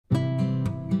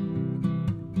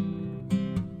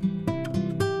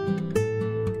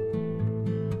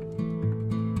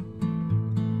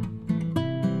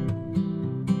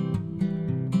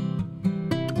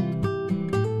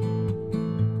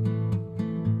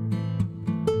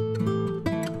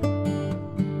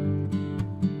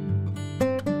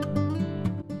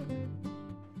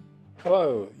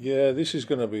Hello, yeah, this is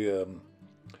going to be a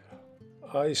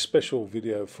special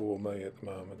video for me at the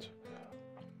moment.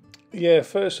 Yeah,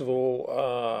 first of all,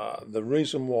 the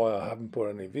reason why I haven't put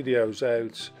any videos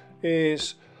out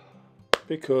is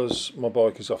because my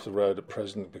bike is off the road at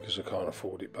present because I can't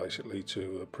afford it basically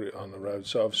to put it on the road.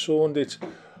 So I've sawned it.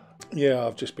 Yeah,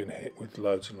 I've just been hit with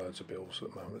loads and loads of bills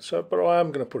at the moment. So, but I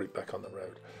am going to put it back on the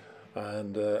road,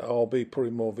 and I'll be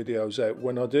putting more videos out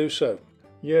when I do so.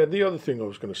 Yeah, the other thing I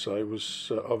was going to say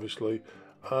was obviously,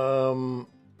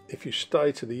 if you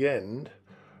stay to the end,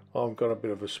 I've got a bit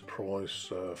of a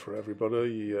surprise for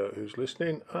everybody who's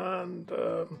listening, and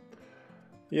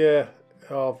yeah,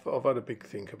 I've had a big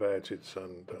think about it,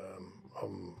 and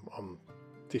I'm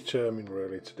determined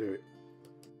really to do it.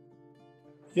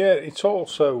 Yeah, it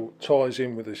also ties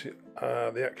in with this,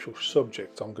 the actual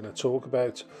subject I'm going to talk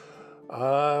about.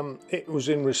 It was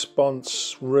in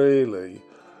response really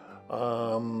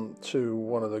to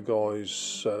one of the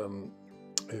guys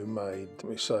who made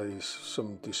me say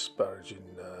some disparaging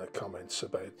comments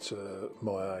about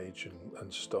my age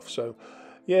and stuff. So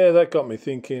yeah, that got me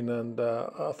thinking, and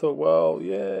I thought, well,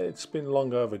 yeah, it's been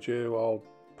long overdue. I'll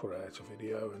put out a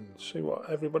video and see what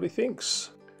everybody thinks.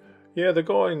 Yeah, the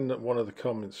guy in one of the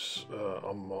comments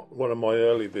on one of my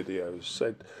early videos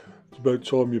said, "It's about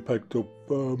time you packed up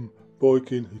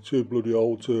biking. It's too bloody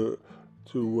old to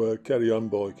carry on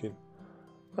biking."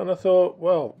 And I thought,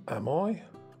 well, am I?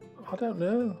 I don't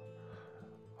know.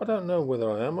 I don't know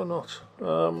whether I am or not.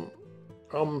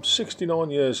 I'm 69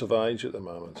 years of age at the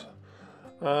moment,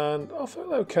 and I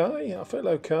feel okay. I feel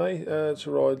okay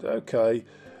to ride. Okay,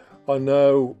 I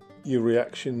know your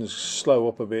reactions slow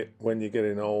up a bit when you're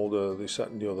getting older, this, that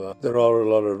and the other. There are a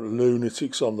lot of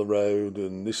lunatics on the road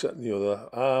and this, that and the other.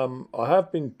 I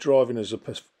have been driving as a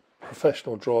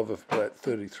professional driver for about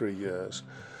 33 years.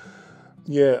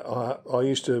 Yeah, I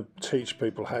used to teach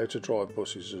people how to drive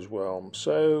buses as well.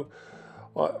 So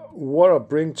what I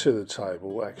bring to the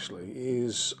table actually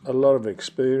is a lot of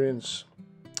experience,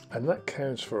 and that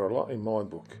counts for a lot in my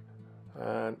book.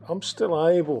 And I'm still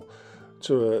able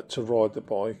to ride the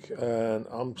bike, and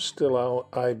I'm still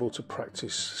able to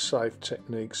practice safe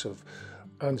techniques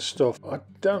and stuff. I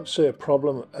don't see a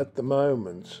problem at the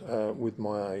moment with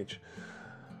my age.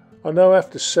 I know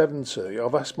after 70,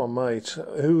 I've asked my mate,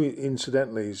 who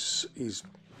incidentally is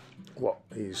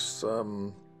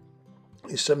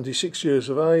 76 years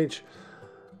of age,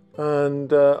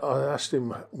 and I asked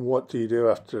him, what do you do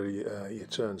after you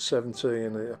turn 70?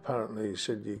 And apparently he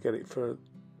said you get it for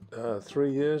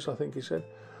 3 years, I think he said.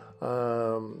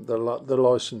 The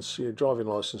license, your driving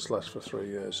license lasts for 3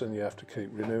 years, and you have to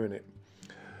keep renewing it.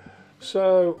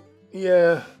 So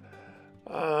yeah.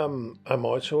 Am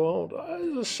I too old?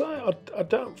 As I say, I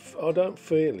don't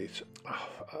feel it.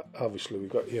 Obviously, we've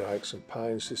got aches and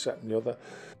pains, this, that, and the other.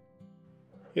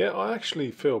 Yeah, I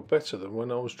actually feel better than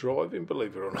when I was driving,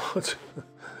 believe it or not.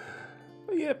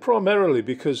 Yeah, primarily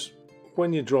because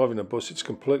when you're driving a bus, it's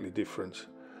completely different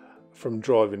from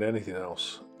driving anything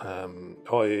else,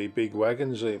 i.e., big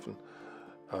wagons even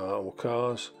or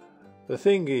cars. The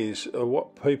thing is,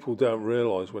 what people don't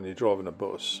realise when you're driving a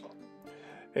bus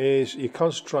is you're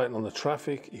concentrating on the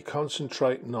traffic, you're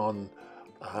concentrating on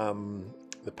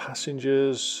the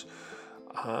passengers,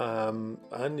 and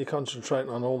you're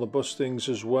concentrating on all the bus things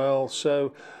as well.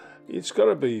 So it's got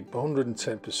to be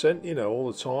 110%, all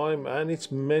the time, and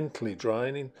it's mentally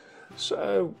draining.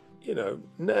 So,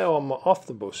 now I'm off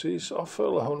the buses, I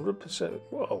feel 100%,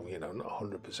 well, not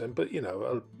 100%, but,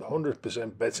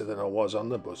 100% better than I was on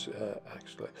the bus,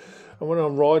 actually. And when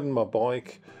I'm riding my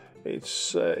bike,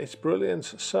 it's brilliant.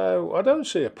 So I don't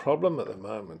see a problem at the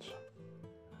moment.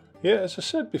 Yeah, as I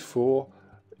said before,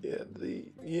 yeah,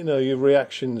 your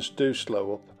reactions do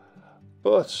slow up,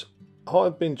 but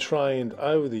I've been trained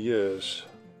over the years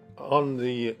on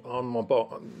the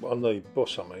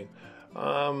bus. I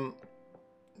mean,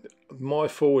 my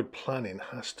forward planning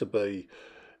has to be,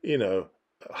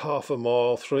 half a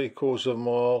mile, 3/4 of a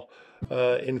mile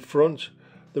in front.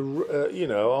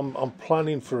 I'm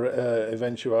planning for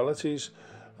eventualities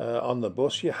on the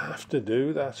bus. You have to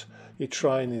do that. Your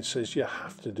training says you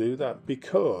have to do that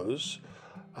because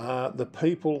the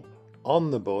people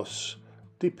on the bus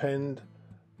depend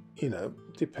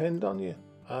on you.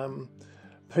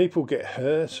 People get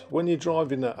hurt when you're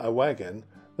driving a wagon.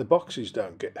 The boxes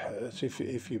don't get hurt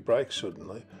if you brake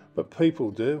suddenly, but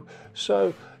people do.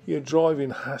 So your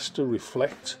driving has to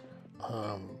reflect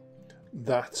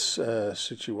that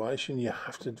situation. You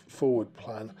have to forward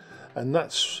plan, and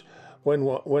that's when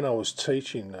I was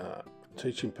teaching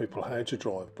people how to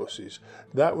drive buses.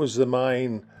 That was the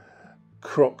main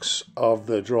crux of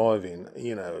the driving,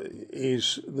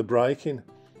 is the braking.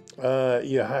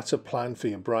 you had to plan for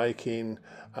your braking,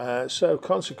 so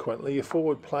consequently your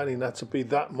forward planning had to be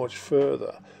that much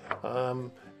further,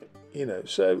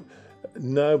 so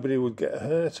nobody would get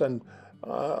hurt. And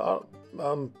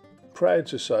I'm proud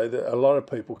to say that a lot of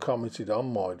people commented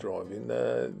on my driving.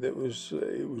 It was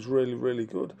really, really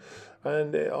good,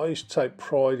 and I used to take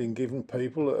pride in giving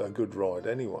people a good ride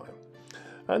anyway.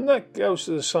 And that goes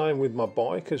to the same with my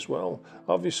bike as well.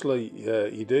 Obviously,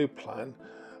 you do plan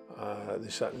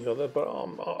this, that, and the other, but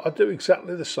I do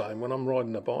exactly the same when I'm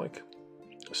riding a bike.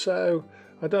 So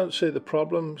I don't see the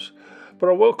problems, but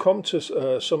I will come to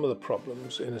some of the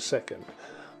problems in a second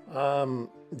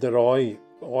that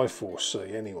I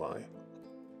foresee anyway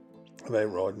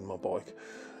about riding my bike.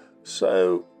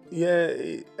 So yeah,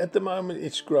 at the moment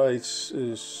it's great.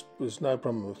 There's no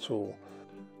problem at all.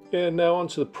 Yeah, now on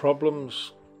to the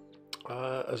problems.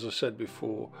 As I said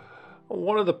before,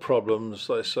 one of the problems,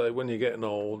 they say, when you're getting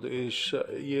old is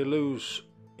you lose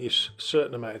a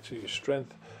certain amount of your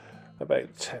strength,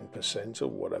 about 10% or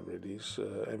whatever it is,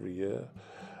 every year.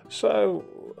 So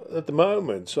at the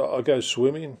moment I go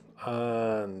swimming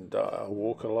and I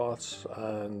walk a lot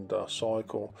and I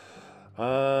cycle,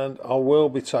 and I will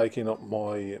be taking up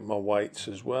my weights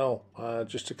as well,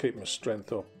 just to keep my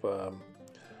strength up,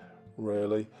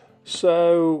 really.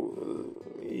 So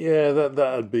yeah,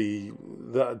 that'd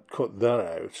cut that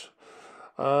out.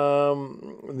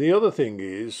 The other thing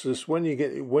is when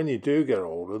you do get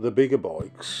older, the bigger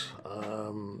bikes,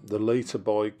 the litre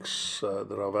bikes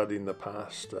that I've had in the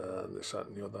past, this, that,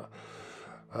 and the other,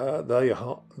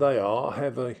 they are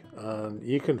heavy, and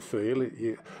you can feel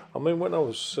it. I mean, when I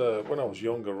was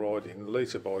younger riding,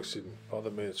 litre bikes didn't bother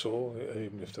me at all,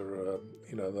 even if they're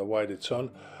they weighed a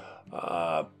ton.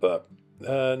 But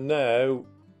now,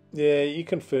 yeah, you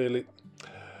can feel it.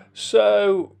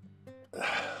 So,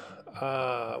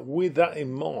 with that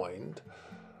in mind,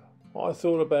 I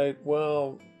thought about,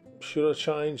 well, should I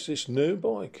change this new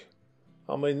bike?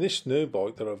 I mean, this new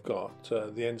bike that I've got,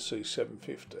 the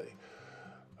NC750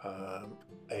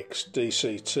 X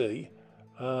DCT,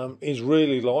 is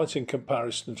really light in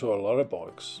comparison to a lot of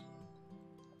bikes.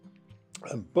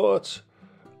 But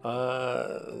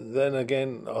then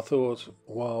again, I thought,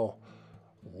 well,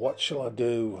 what shall I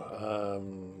do?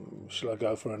 Shall I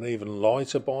go for an even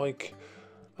lighter bike?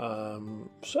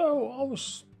 So I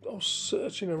was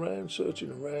searching around,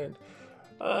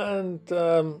 and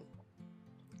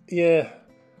yeah,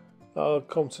 I'll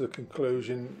come to the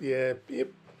conclusion. Yeah,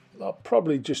 I'll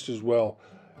probably just as well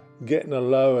getting a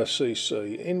lower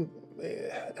cc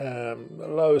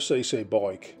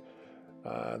bike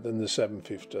than the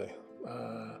 750.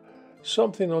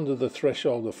 Something under the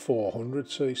threshold of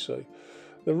 400cc.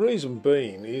 The reason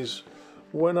being is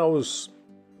when I was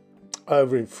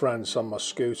over in France on my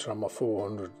scooter, on my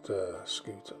 400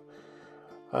 scooter,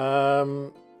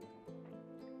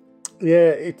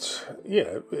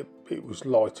 it was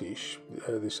lightish,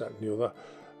 this, that, and the other.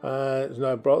 There's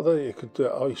no bother. You could.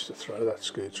 I used to throw that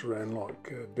scooter around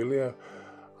like Billio,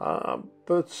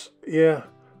 but yeah,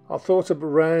 I thought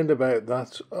around about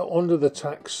that, under the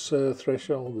tax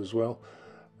threshold as well.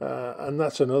 And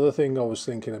that's another thing I was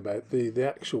thinking about, the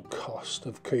actual cost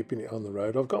of keeping it on the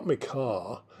road. I've got my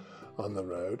car on the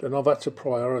road, and I've had to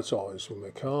prioritise with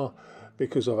my car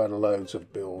because I've had loads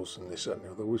of bills and this, that, and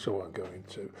the other, which I won't go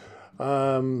into.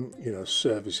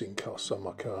 Servicing costs on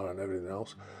my car and everything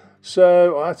else.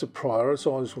 So I had to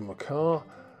prioritise with my car.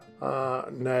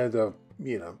 Now that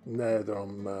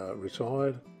I'm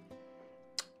retired.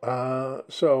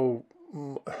 So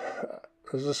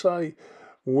as I say,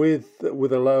 with a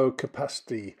low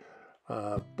capacity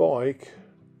bike,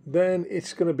 then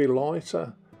it's going to be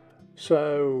lighter,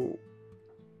 so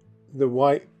the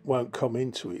weight won't come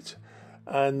into it.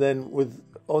 And then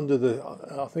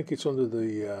I think it's under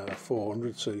the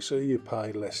 400cc, you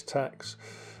pay less tax,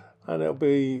 and it'll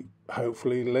be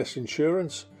hopefully less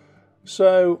insurance.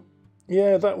 So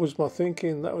yeah, that was my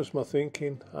thinking,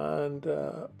 and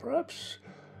perhaps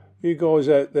you guys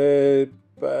out there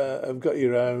have got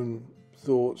your own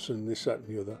thoughts and this, that, and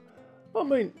the other. I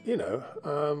mean,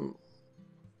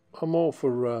 I'm all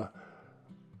for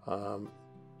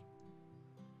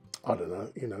I don't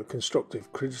know,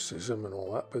 constructive criticism and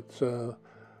all that, but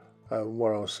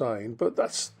what I was saying. But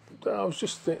I've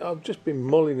just been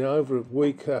mulling over it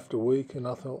week after week, and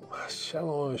I thought, shall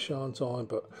I or shan't I?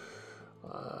 But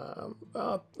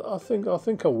I think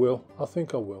I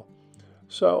will.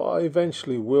 So I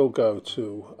eventually will go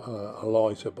to a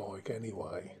lighter bike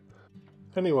anyway.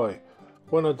 Anyway,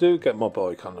 when I do get my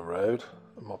bike on the road,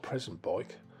 my present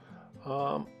bike,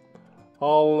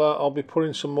 I'll be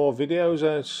putting some more videos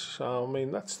out. I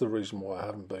mean, that's the reason why I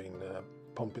haven't been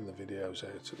pumping the videos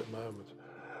out at the moment.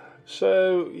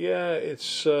 So yeah,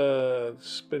 it's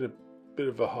been a bit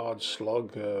of a hard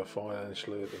slog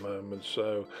financially at the moment.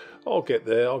 So I'll get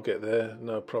there,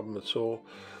 no problem at all.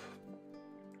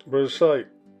 But as I say,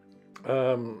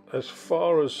 as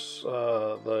far as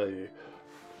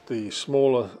the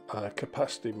smaller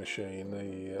capacity machine,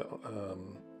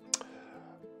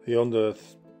 the under,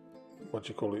 what do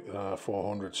you call it,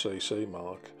 400cc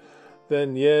mark,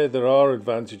 then yeah, there are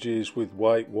advantages with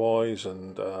weight wise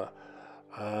and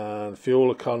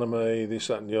fuel economy, this,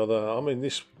 that and the other. I mean,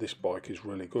 this bike is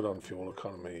really good on fuel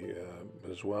economy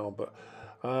as well, but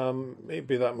it'd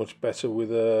be that much better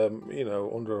with you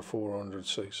know, under a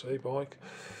 400cc bike.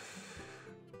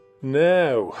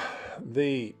 Now,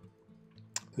 the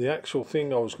actual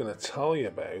thing I was going to tell you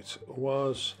about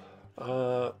was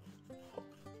I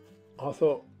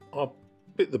thought I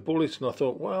bit the bullet and I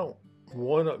thought, well,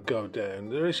 why not go down?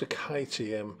 There is a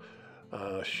KTM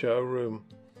showroom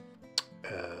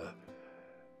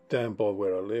down by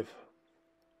where I live,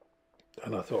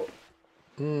 and I thought,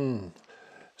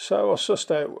 so I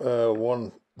sussed out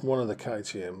one of the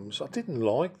KTMs. I didn't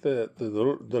like the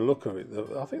look of it.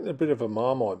 I think they're a bit of a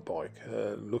Marmite bike,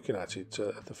 looking at it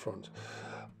at the front.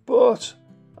 But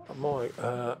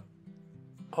I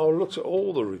looked at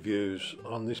all the reviews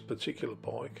on this particular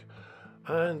bike,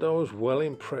 and I was well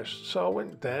impressed. So I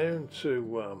went down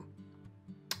to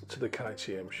the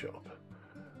KTM shop,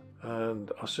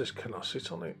 and I says, "Can I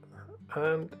sit on it?"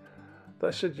 And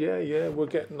they said, "Yeah, we're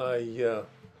getting a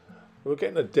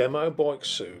demo bike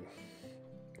soon."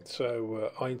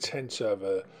 So I intend to have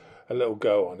a little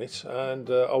go on it, and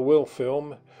I will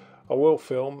film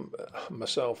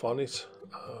myself on it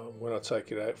when I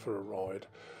take it out for a ride.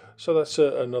 So that's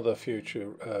another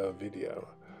future video.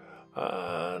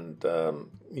 And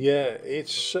yeah,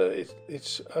 it's a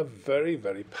very,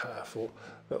 very powerful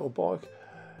little bike,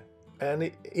 and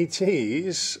it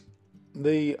is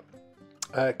the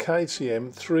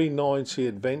KTM 390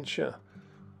 Adventure,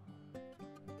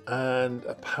 and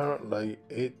apparently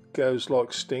it goes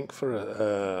like stink for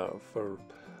a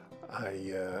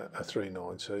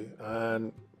 390,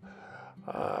 and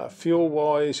fuel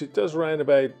wise it does around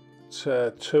about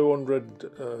 200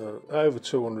 over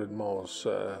 200 miles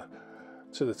to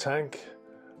the tank.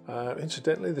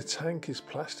 Incidentally, the tank is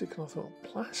plastic, and I thought,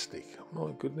 plastic?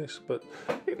 My goodness, but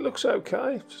it looks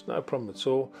okay. There's no problem at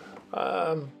all.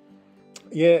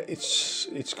 Yeah,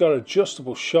 it's got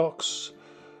adjustable shocks,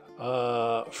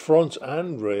 front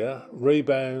and rear,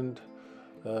 rebound,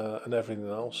 and everything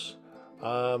else.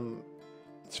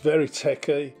 It's very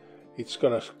techy. It's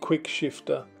got a quick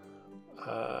shifter.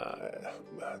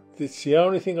 It's the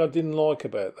only thing I didn't like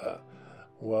about that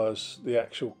was the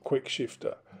actual quick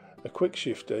shifter. The quick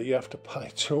shifter you have to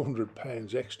pay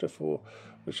 £200 extra for,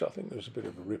 which I think was a bit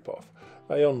of a rip-off.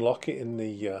 They unlock it in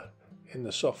the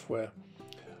software,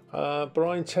 but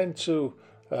I intend to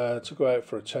go out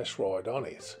for a test ride on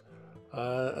it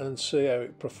and see how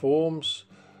it performs.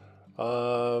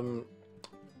 Now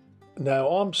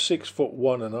I'm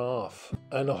 6'1½",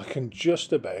 and I can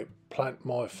just about plant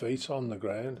my feet on the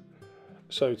ground,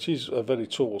 so it is a very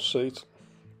tall seat,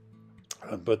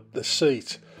 but the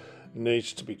seat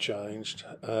needs to be changed.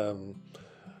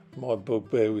 My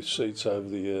bugbear with seats over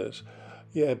the years.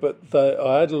 Yeah, but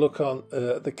I had a look on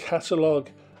the catalogue,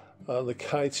 the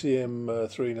KTM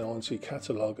 390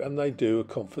 catalogue, and they do a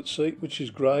comfort seat, which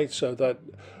is great, so that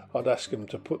I'd ask them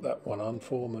to put that one on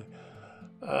for me.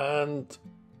 And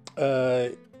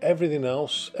everything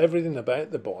else, everything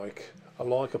about the bike I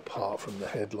like, apart from the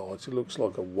headlights. It looks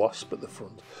like a wasp at the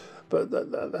front, but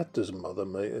that doesn't bother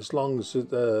me as long as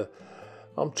it,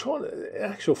 I'm trying to, in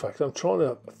actual fact, I'm trying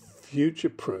to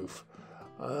future-proof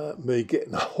me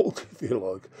getting old, if you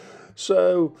like.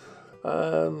 So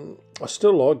I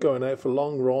still like going out for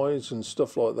long rides and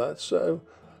stuff like that. So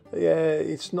yeah,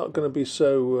 it's not going to be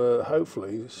so,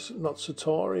 hopefully, it's not so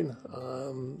tiring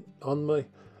on me.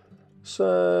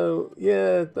 So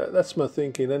yeah, that's my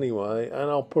thinking anyway, and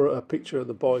I'll put a picture of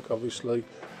the bike obviously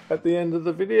at the end of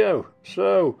the video.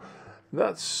 So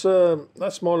that's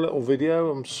my little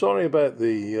video. I'm sorry about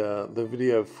the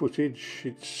video footage.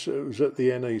 It was at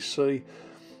the NEC.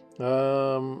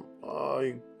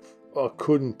 I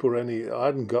couldn't put any. I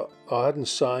hadn't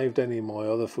saved any of my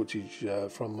other footage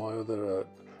from my other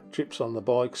trips on the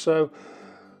bike. So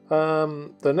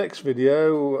the next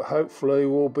video hopefully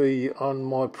will be on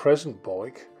my present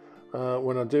bike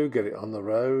when I do get it on the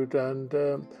road.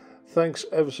 And thanks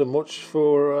ever so much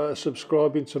for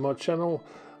subscribing to my channel.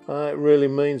 It really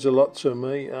means a lot to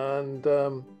me. And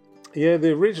yeah,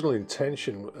 the original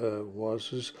intention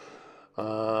was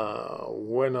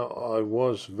when I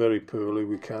was very poorly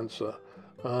with cancer,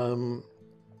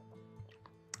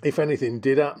 if anything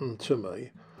did happen to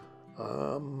me,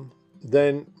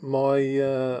 then my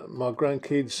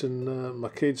grandkids and my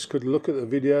kids could look at the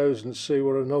videos and see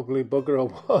what an ugly bugger I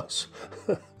was.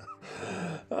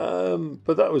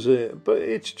 But that was it. But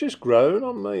it's just grown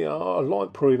on me. I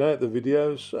like putting out the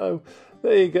videos. So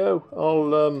there you go.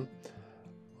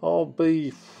 I'll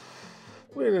be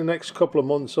in the next couple of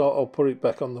months. I'll put it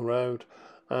back on the road,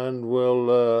 and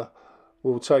we'll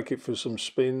take it for some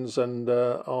spins, and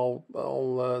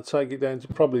I'll take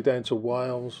it probably down to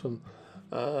Wales and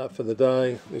for the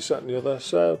day, this, that, and the other.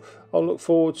 So I'll look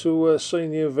forward to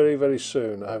seeing you very, very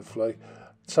soon. Hopefully,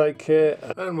 take care,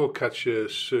 and we'll catch you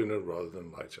sooner rather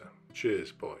than later.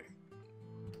 Cheers, bye.